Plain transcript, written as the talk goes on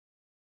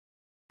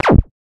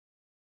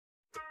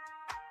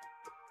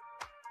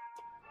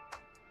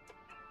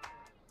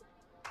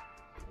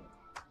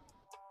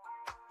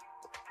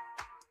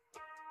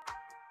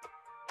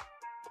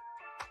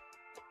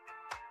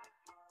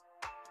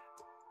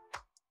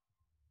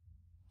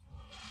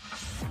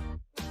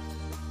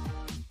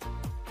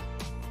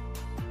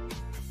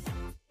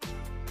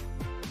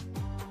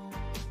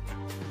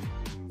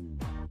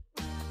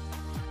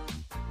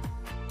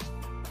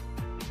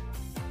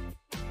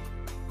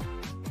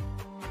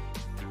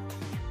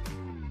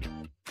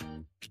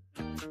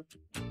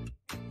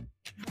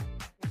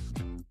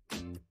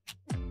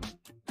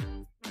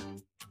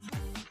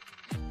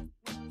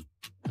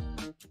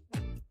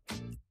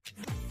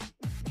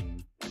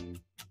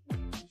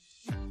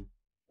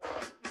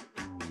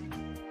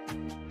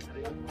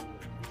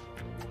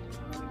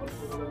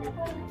Pero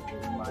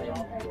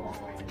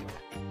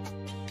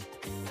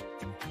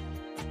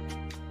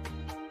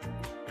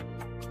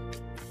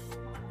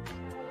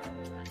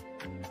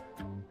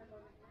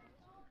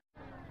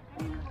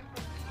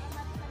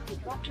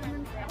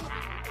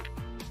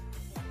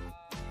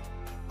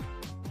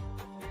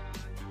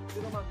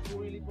ma'am,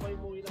 kung willing po kayo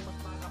umuwi ng mas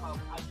maaga ma'am,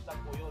 ayos lang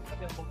po yun.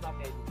 Kasi ang book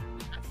natin,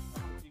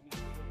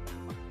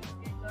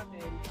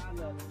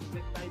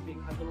 next diving,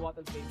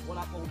 underwater cave,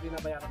 wala pong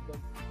binabayaran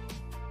doon.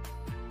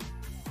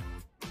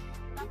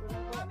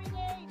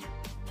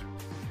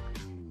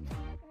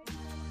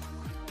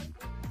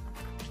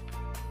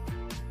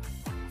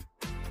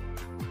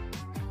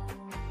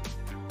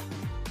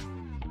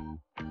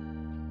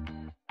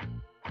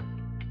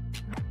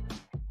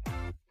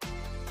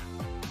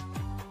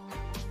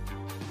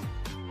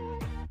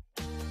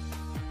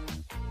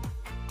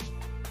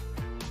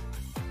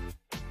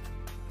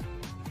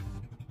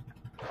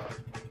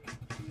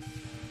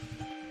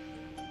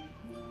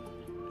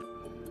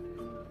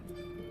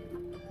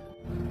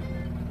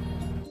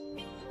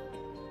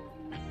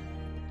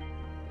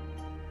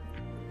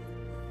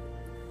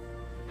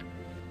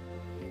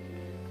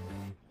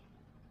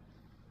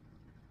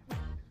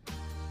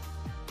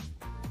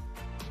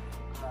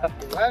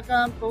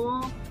 Welcome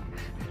to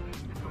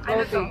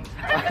floating.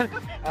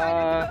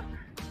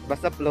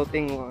 Basta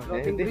floating.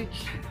 Floating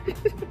bridge.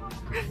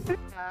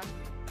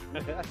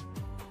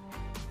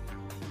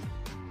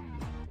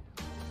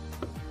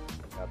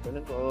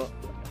 Kapunan po.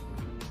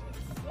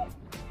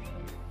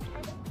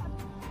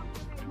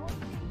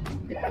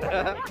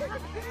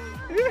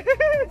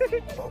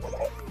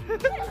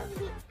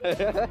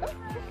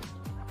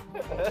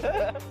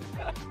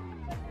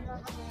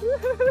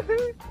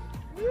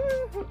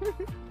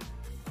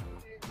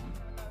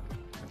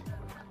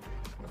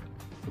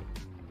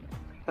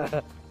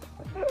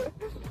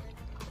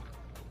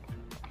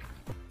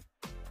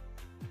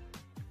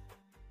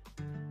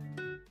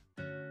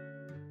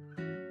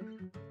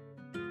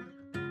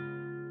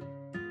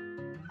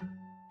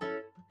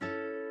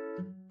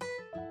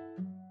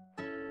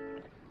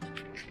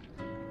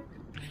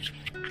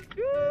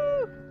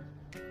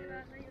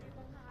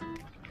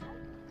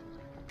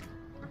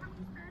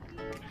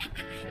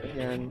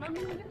 Ayan.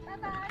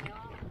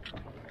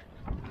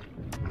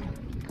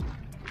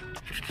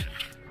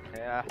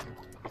 Kaya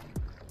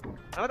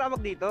ano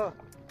tawag dito?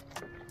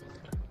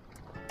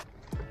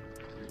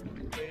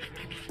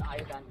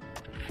 Island.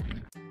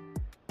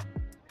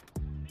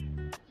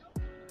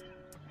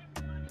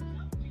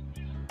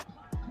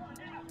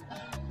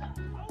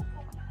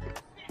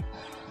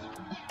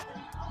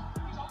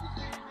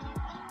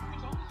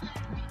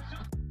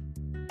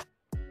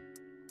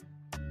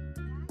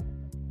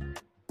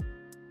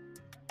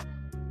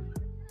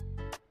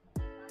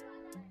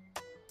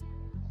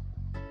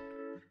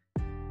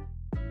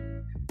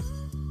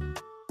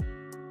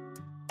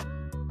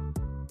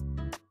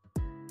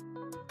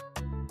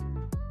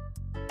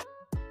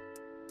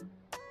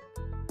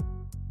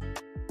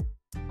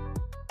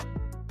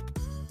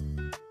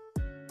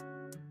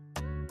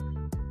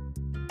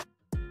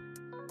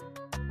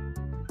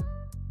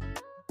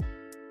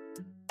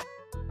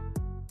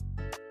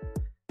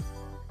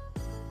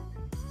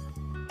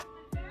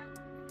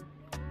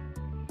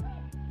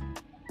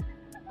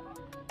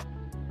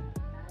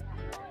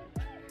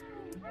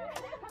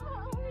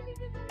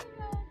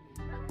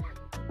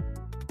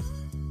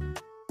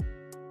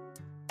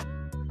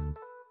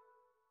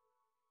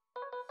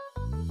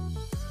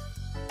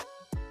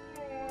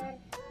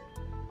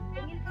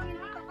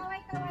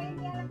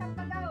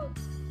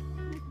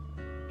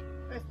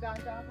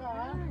 Dahan-dahan ka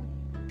ha.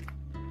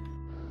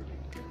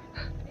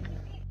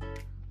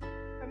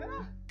 Ano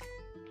na?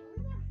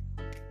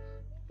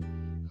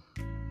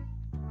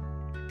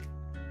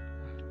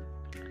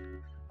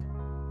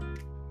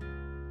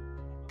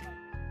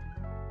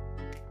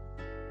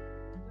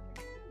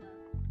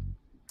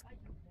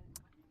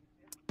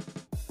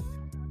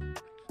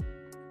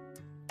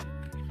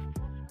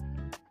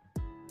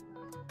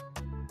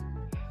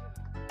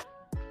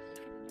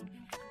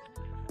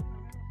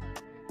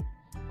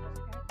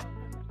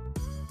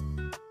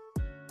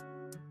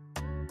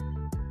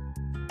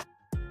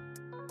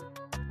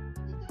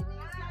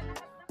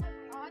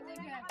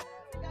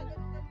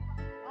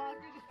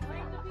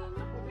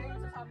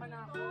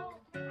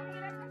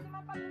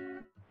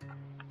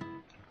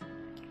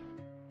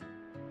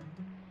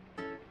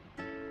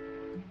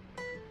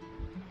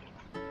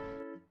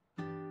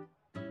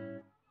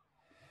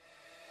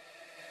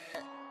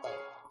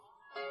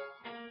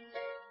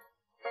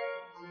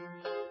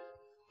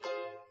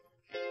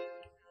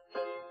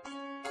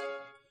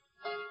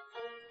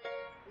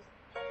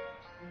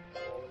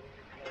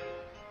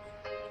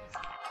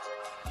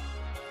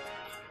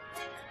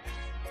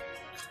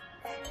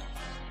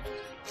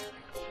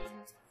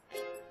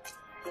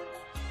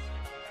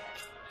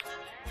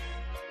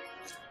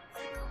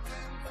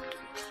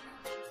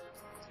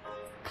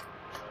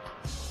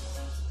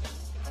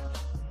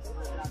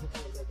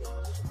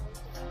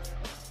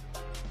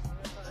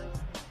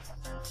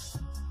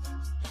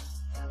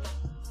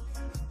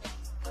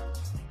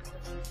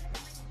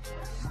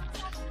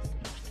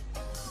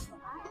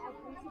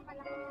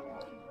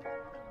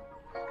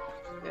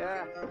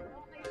 Yeah.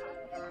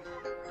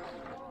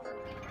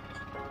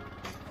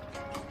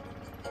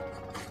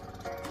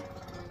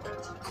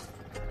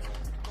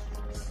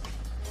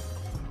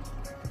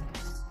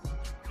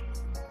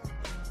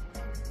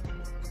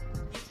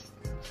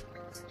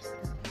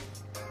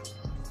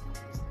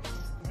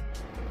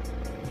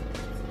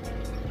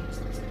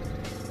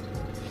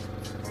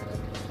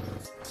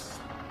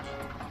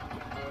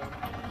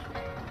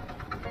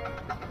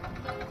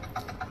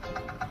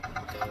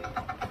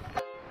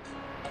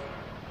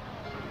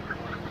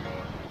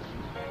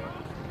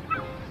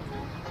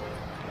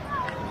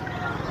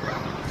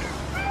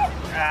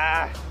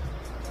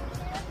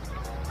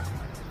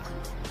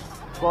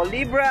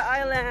 Colibra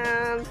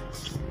Island.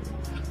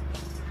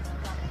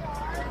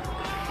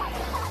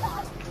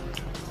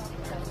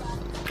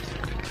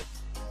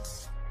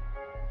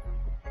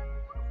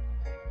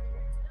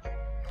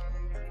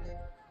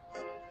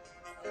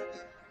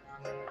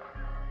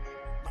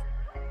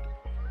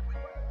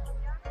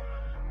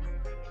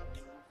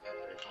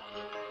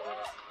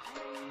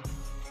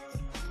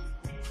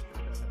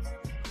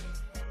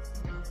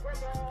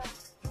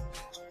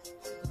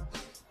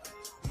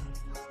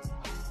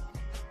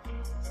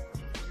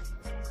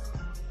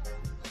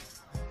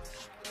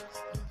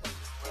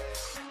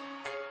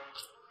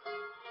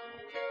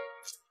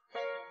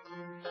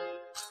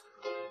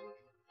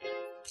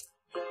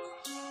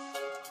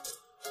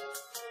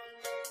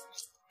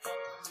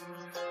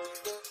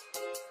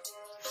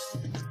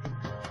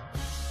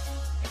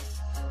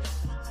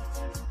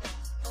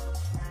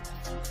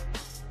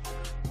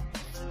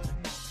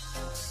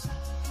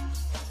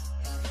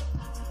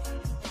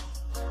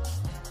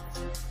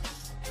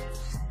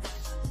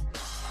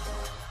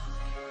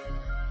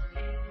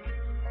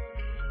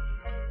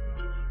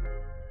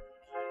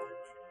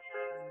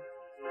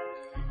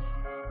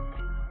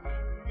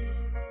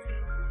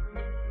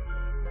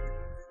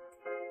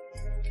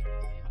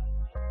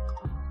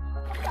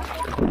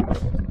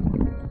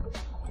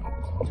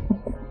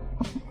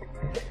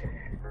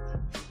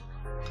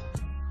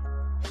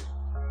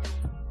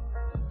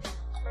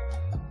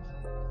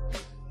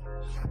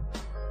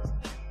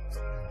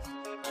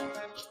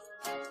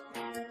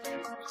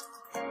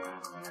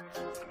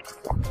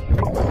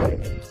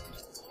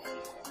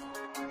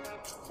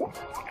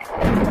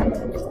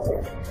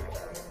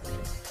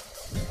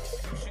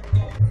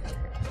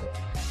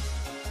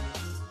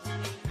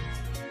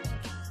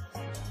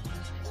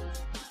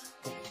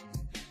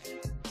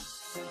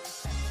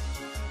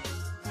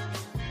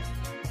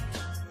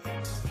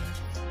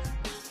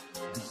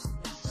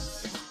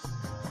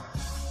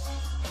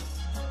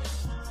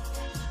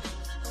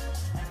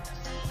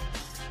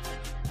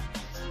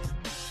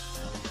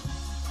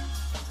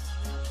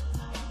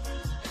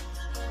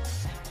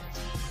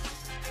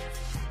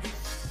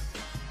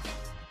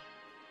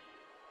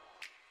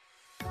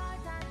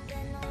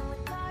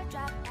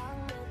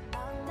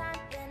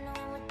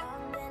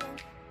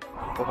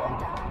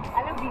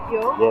 Anong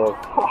video? Yes.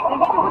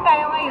 Nandito po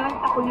tayo ngayon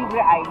sa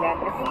Colibra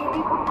Island. At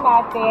ililipot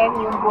natin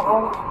yung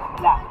buong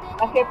isla.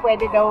 Kasi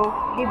pwede daw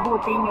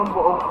libutin yung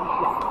buong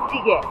isla.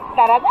 Sige,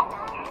 tara na!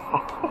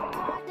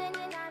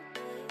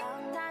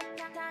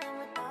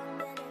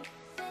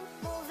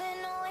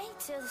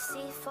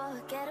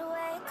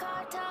 Getaway,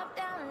 car top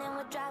down, and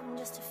we're driving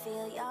just to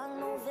feel young.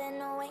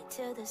 Moving away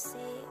to the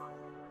sea,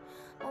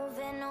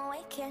 moving away,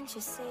 can't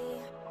you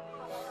see?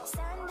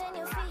 Sand in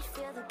your feet,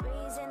 feel the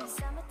breeze in the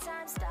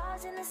summertime.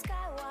 Stars in the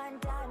sky, one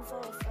dime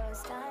for the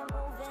first time.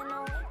 Moving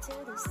away to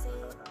the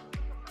sea,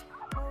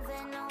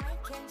 moving away,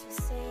 can't you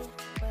see?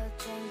 We'll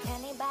drink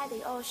honey by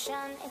the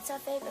ocean, it's our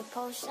favorite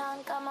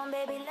potion. Come on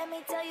baby, let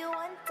me tell you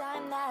one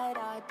time that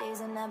our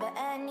days will never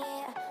end,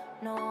 yeah.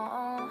 No,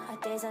 our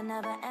days will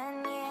never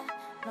end, yeah.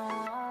 No.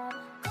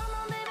 Come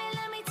on baby,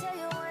 let me tell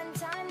you one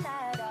time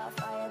that our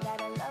fire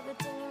got a love it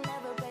till you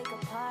never break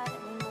apart.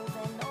 And we're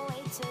moving away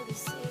to the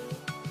sea,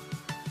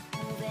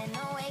 moving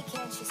away,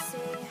 can't you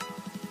see?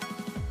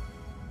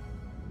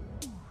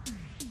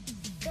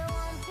 There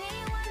won't be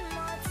one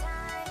more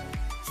time,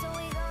 so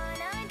we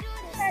gonna do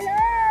this.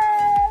 Hello!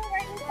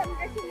 We're in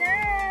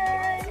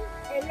Pangasinan!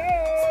 Hello!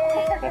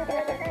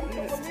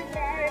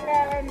 Colibra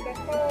Island!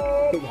 Ako!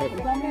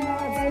 Dami na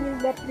dahil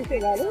left ni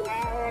Sigalo?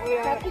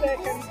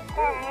 Second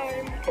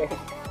time!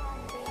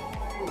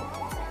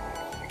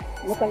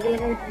 Matanggal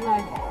na yung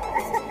slide.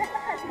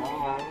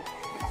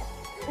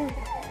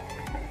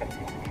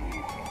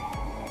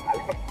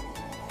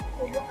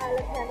 Sobrang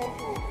alat na lang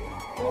po.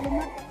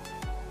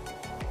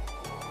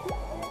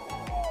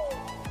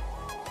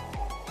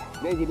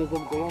 Hindi,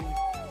 sinusum ko yan.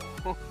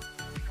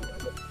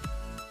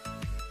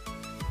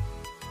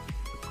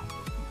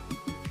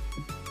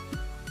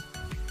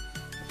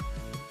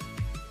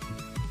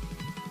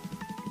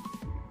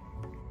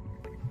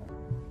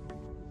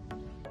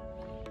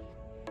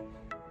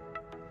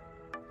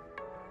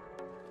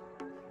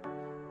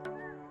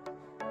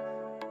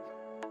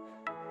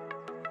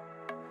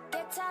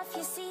 Off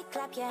your seat,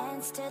 clap your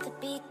hands to the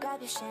beat,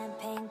 grab your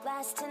champagne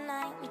glass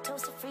tonight. We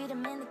toast to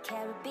freedom in the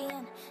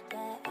Caribbean,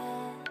 yeah,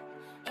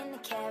 in the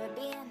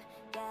Caribbean,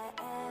 yeah.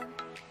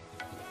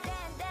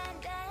 Dan, dan,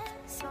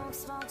 dance, Smoke,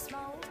 smoke,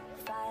 smoke.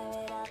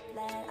 Fire it up,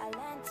 let our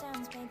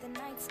lanterns paint the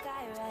night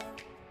sky red.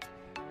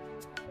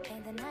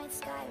 Paint the night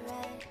sky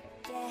red.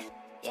 Yeah,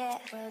 yeah.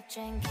 We'll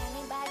drink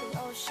honey by the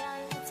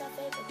ocean. It's our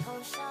favorite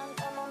potion.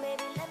 Come on,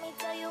 baby, let me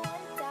tell you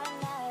one time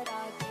that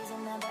our days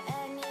will never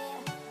end. Yeah,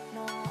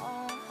 no,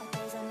 our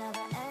days will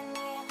never end.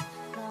 Yeah,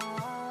 no.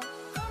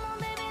 Come on,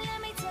 baby, let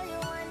me tell you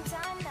one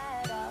time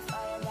that our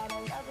fire gotta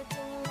love it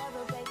till you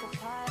never break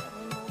apart.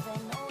 We're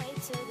moving away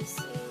to the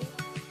sea.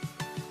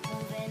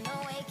 Moving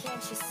away,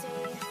 can't you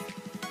see?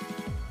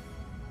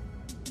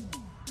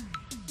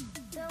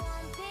 There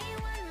won't be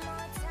one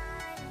more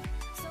time,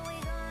 so we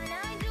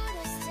gonna do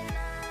this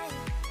tonight.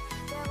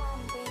 There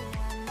won't be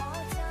one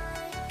more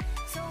time,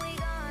 so we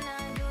gonna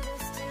do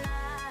this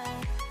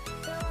tonight.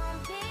 There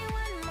won't be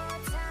one more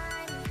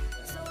time,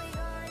 so we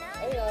gonna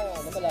do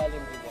this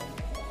Namalalim tonight.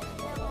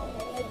 There won't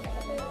be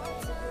one more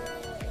time,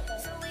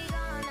 so we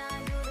gonna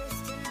do this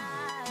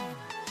tonight.